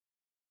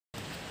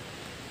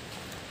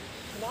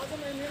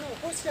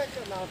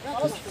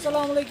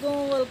अस्सलामुअलैकुम,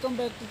 welcome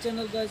back to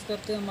channel guys.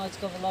 करते हैं हम आज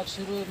का व्लॉग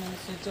शुरू। मैंने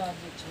सोचा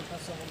आज एक छोटा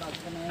सा व्लॉग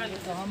बनाएंगे,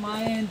 तो हम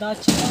आए हैं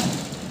दachigam।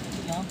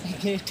 यहाँ पे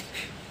गेट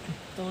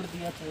तोड़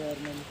दिया था यार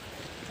मैंने।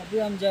 अभी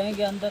हम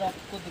जाएंगे अंदर,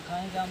 आपको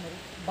दिखाएंगे हम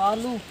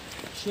बालू,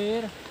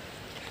 शेर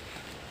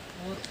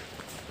और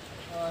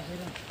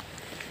हिरन।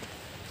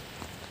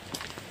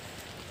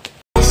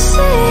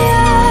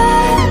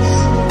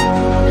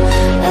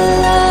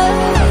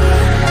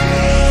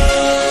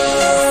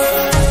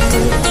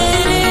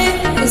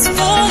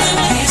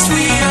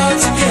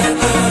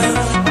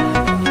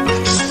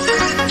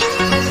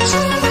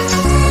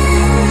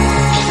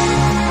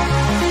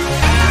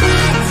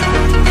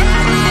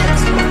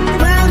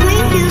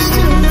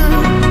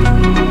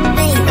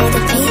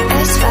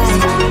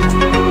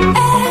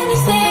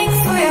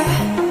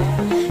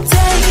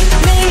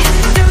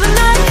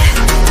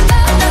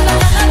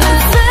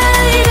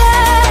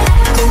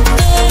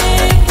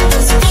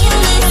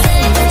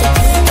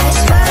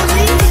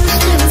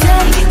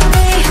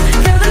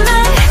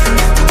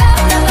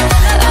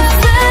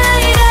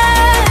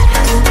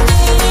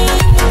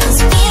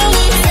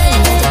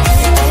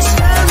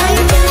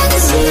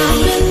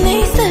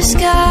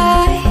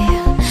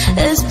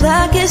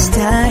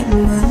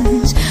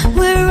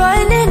 We're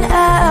running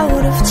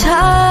out of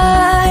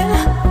time.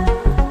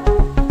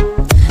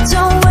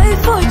 Don't wait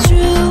for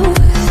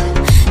truth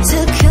to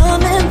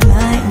come and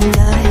blind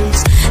us.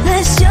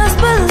 Let's just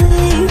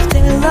believe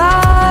their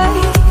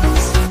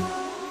lies.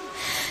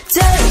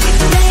 Take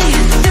me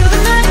through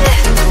the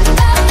night.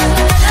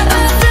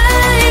 I'm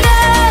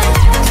faded.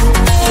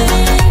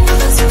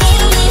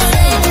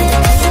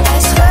 I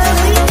swear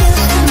we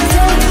used to.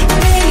 Take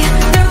me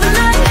through the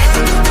night.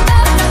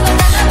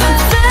 I'm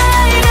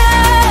faded.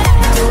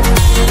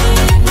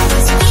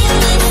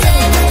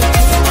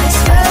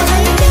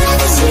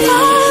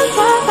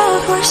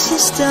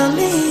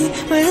 Dummy,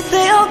 where did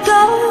they all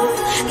go?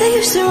 They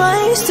used to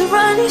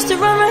run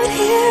right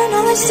here, and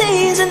all I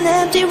see is an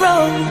empty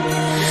road.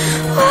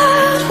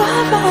 Wild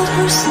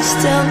horses,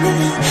 tell me,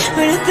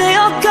 where did they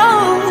all go?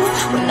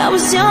 When I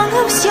was young,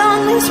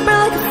 they spread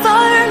like a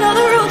fire, now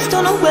the roots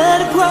don't know where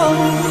to grow.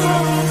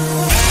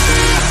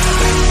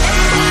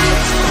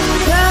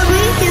 Where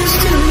we used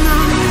to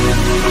know,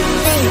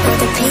 they were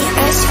the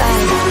PS5.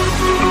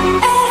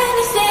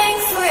 Anything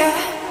for you.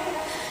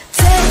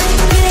 Take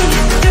me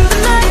through the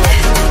night.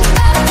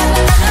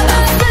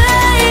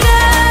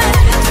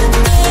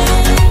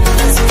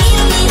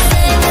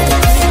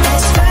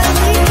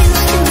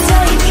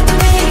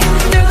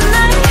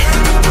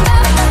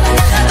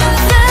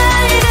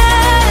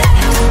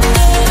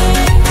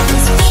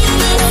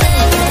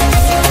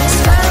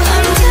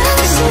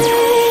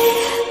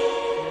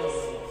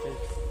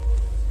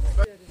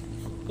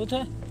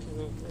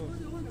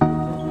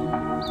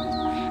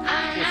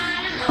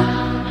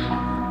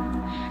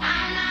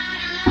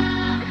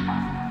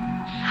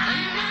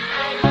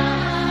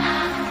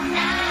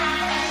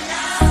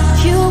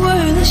 You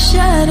were the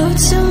shadow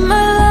to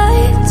my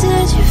light.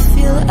 Did you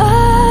feel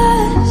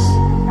us?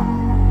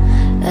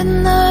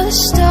 Another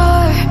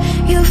star,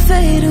 you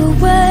fade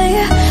away.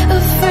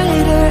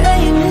 Afraid our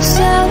aim is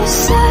out of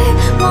sight.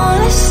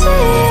 Wanna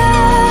see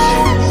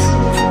us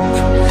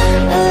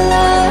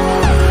alive.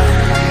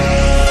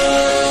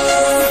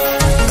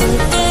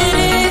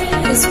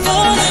 It's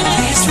for the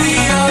nights we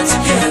are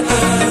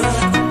together.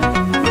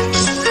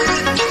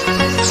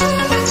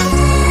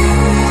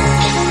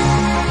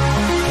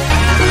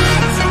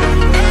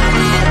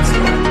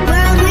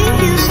 Well, we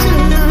used to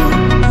know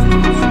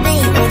they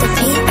were the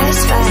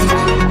PS5.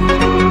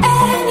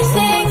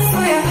 Anything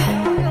for you.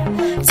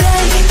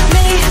 Take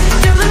me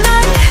through the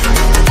night.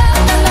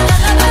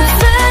 I'm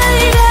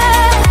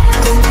faded.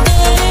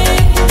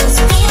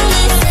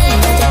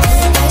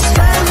 That's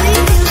why we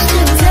used to.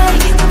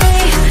 Take me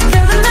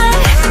through the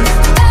night.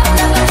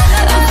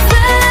 I'm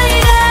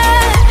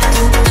faded.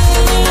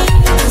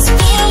 That's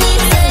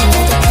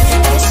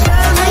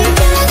why we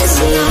used to.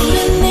 See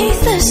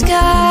beneath the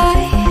sky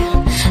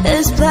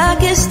as black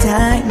as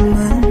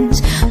diamonds.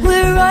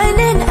 We're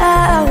running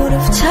out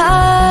of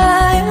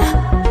time.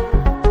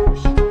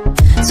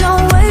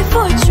 Don't wait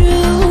for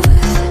truth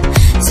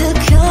to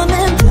come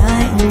and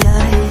blind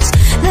us.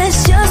 Let's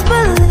just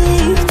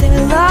believe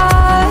their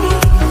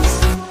lies.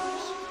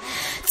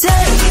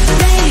 Take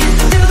me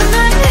through the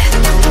night.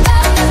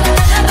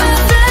 I'm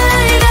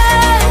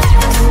faded.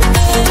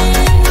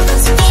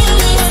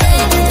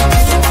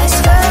 I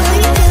swear we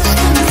used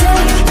to.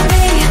 Take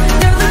me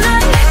through the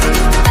night.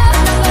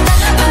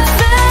 I'm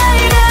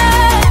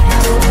faded.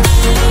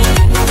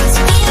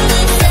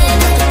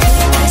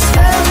 I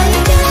swear we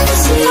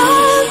used to.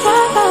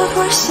 Wild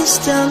horses,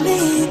 tell me,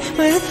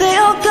 where did they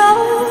all go?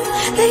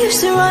 They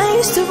used to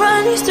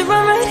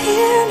run right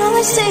here, and all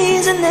I see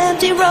is an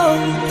empty road.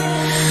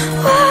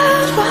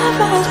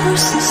 Wild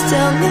horses,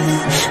 tell me,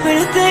 where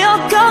did they all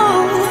go?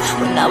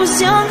 When I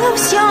was young,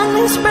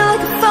 they spread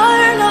like a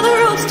fire, now the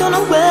roots don't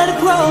know where to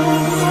grow.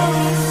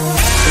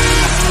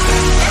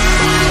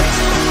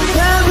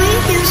 Where we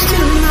used to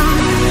know,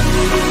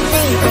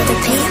 they were the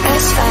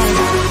PS5.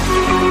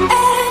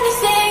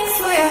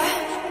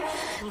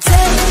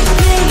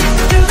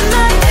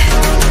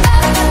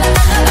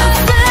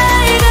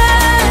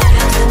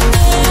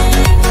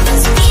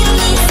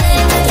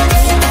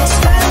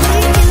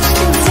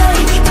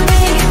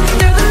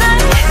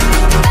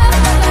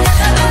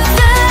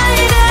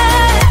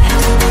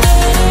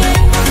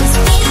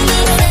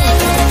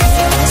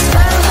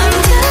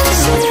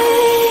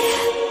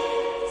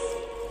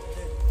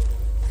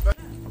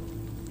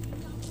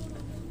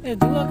 ये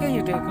दुआ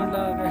कहीं taken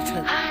लगा बैठा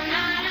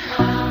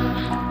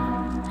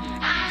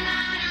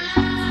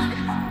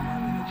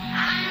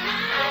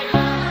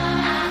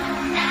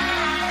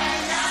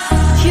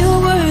You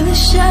were the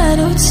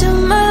shadow to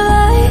my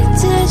light.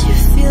 Did you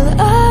feel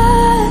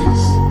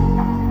us?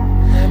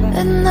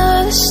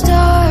 Another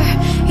star,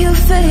 you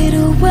fade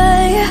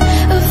away.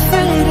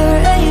 Afraid our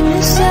aim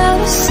is out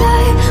of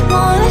sight.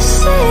 Wanna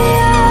see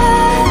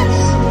us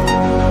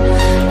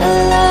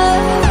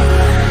alive.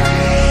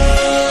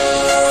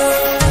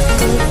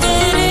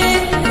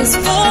 It's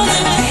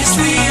falling, at least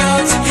we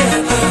are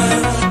together.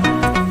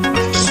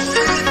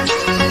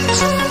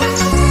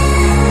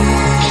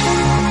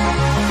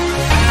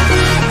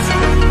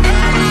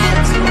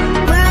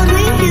 Well,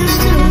 we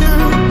used to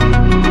know,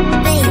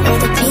 baby,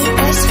 the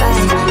PS5.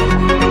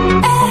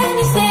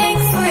 Anything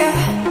for you.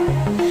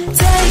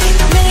 Take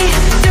me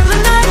through the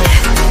night.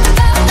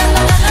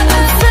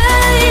 I'm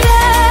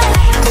faded.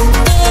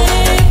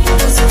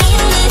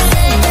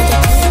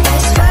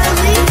 That's why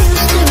we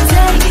used to.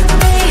 Take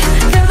me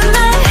through the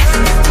night.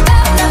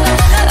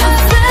 I'm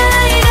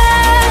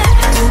faded.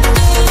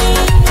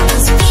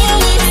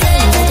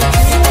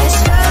 That's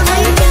why we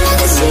used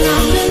to see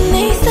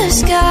beneath the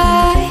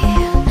sky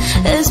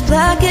as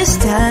black as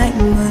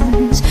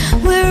diamonds.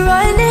 We're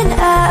running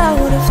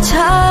out of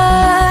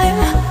time.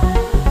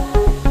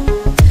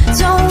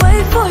 Don't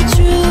wait for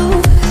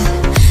truth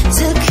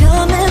to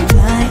come in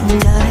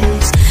blind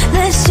eyes.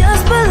 Let's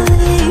just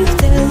believe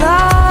their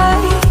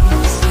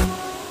lies.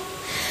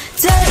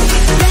 Take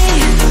me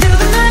through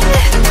the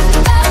night.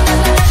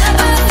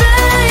 I'm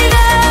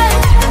faded.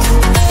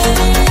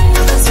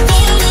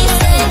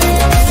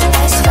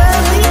 That's why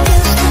we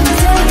used to.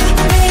 Take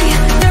me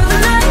through the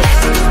night.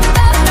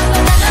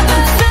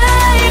 I'm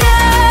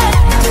faded.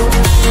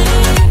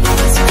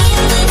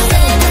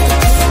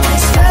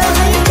 That's why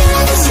we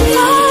used to see.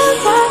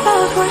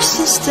 Our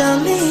horses tell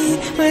me,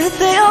 where did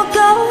they all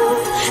go?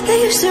 They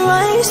used to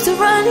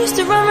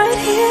run right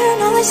here, and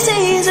all I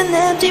see is an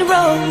empty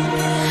road.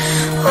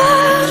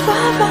 Wild,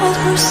 wild, wild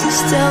horses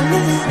tell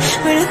me,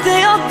 where did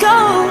they all go?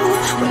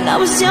 When I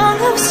was young,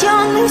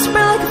 they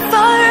spread like a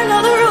fire, and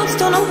all the roots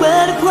don't know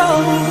where to grow.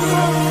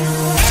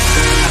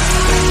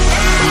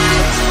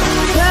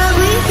 Well,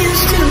 we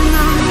used to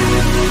know,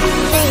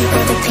 baby,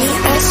 the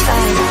PS5.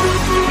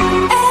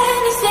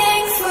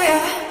 Anything for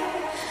you.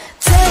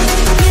 Take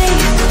me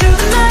through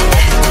the night.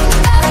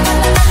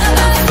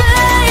 I'm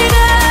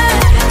faded.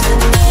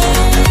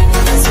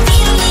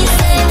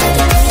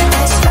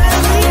 That's why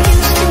we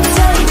used to.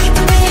 Take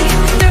me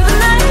through the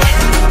night.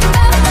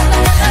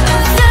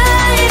 I'm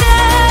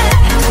faded.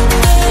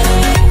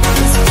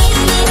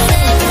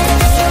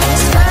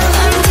 That's why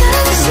I'm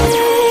dancing.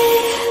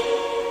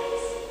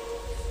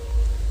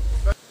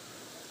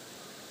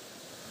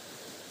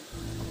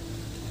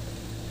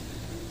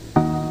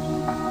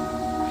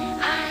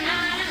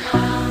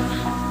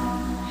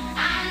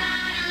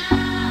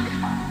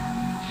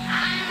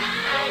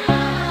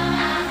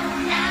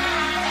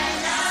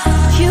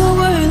 You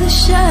were the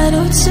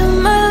shadow to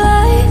my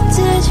light.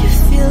 Did you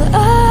feel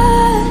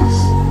us?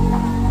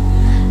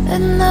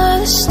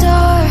 Another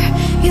star,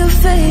 you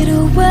fade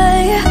away.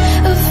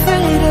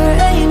 Afraid our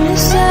aim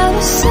is out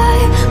of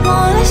sight.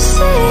 Wanna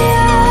see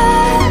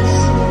us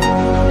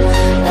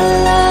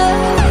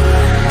alive.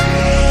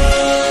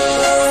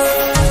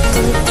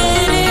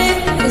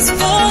 It's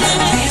falling,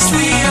 at least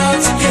we are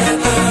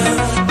together.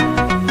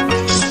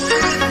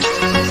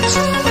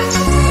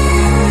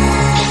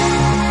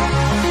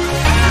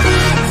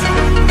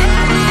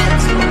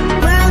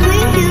 Well, we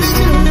used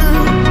to know,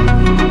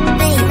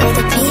 baby,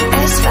 the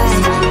PS5.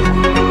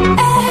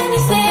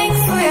 Anything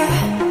for you.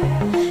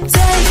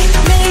 Take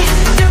me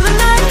through the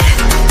night.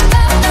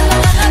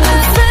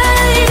 I'm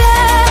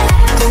faded.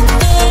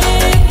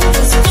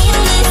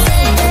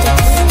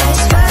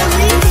 That's why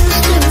we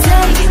used to.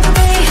 Take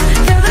me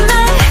through the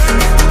night.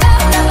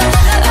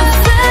 I'm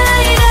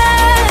faded.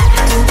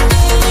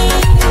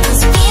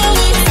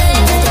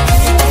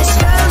 That's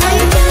why we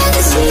used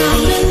to see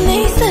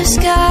beneath the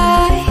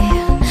sky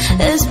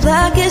as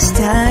black as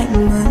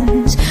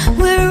diamonds.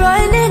 We're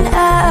running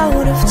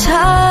out of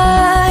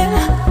time.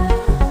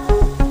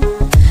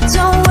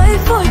 Don't wait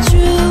for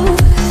truth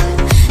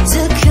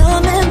to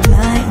come in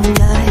blind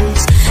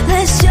eyes.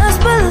 Let's just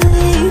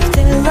believe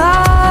their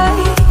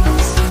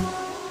lies.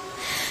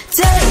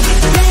 Take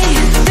me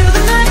through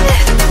the night.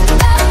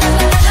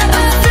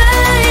 I'm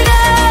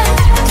faded.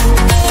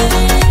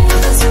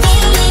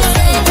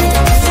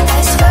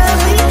 That's why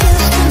we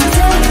used to.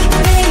 Take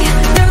me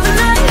through the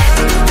night.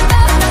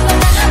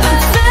 I'm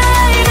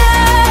faded.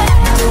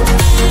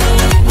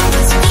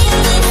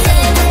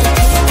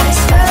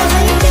 That's why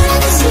we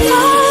used to see.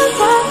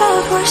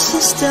 Wild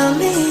horses tell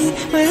me,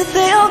 where did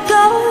they all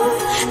go?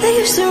 They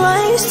used to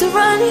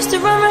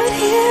run right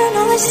here, and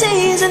all I see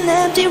is an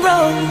empty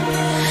road.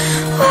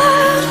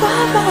 Wild,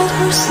 wild, wild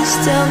horses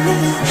tell me,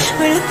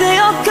 where did they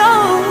all go?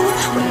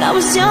 When I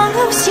was young,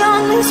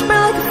 they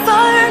spread like a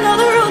fire, and all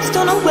the roots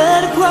don't know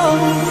where to grow.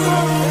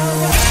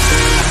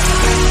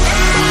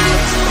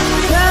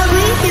 Well,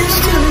 we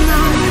used to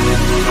know,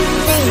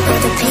 baby,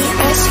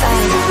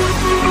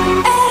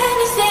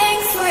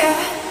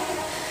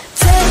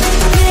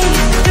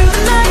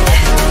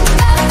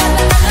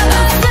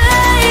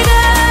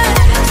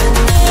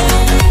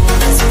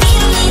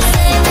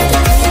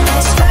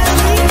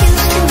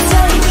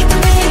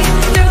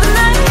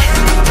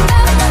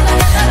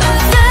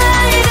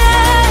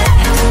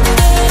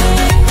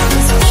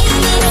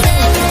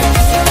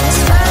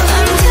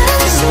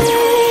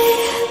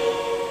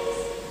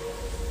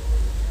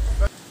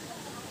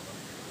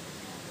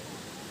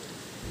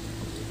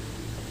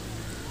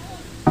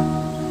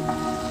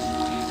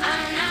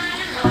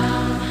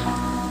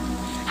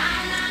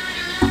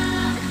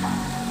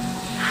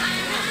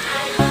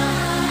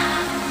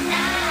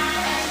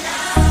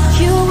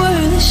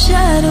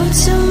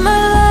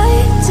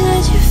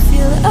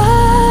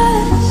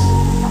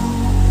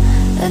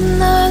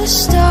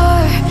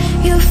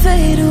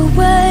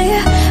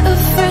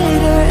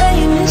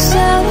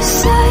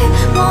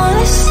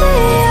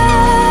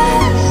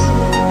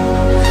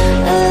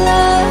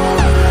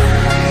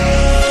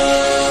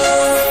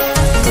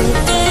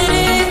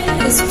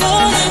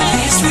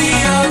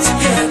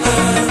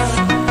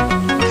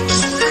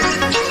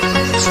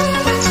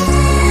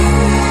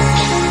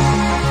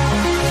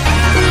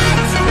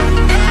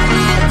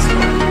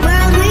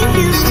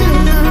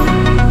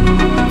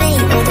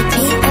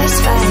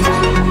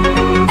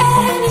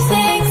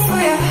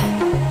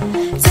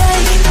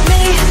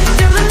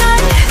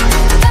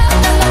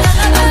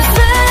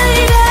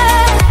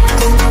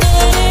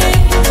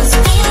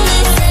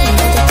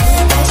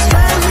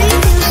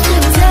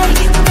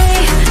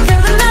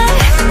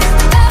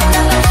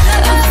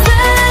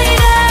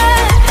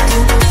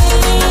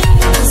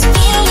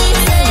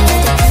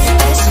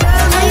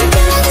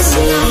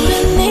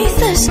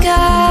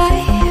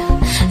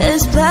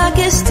 black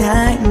as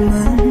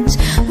diamonds.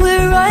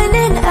 We're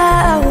running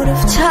out of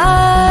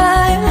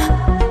time.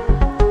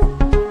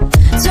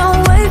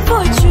 Don't wait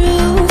for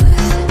truth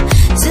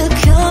to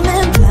come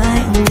and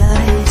blind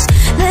us.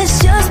 Let's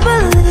just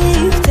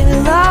believe their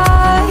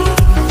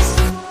lies.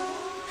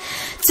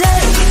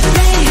 Take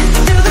me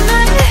through the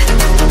night.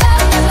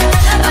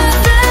 I'm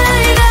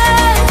faded.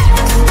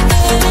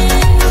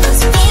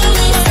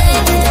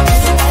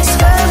 I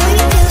swear we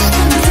used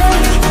to.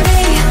 Take me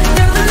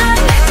through the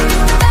night.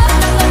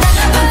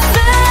 I'm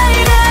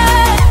faded.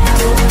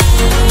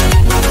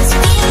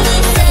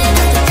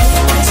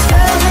 I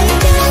swear we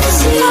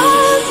used to.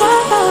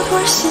 Our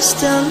horses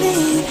tell me,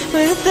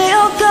 where did they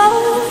all go?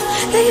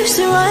 They used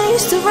to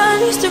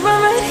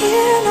run right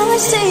here, and all I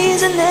see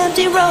is an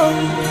empty road.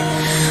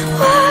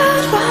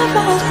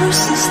 Wild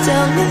horses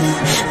tell me,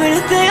 where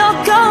did they all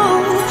go?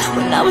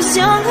 When I was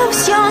young, they would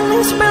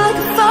spread like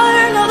a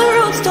fire. Now the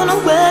roots don't know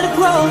where to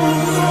grow.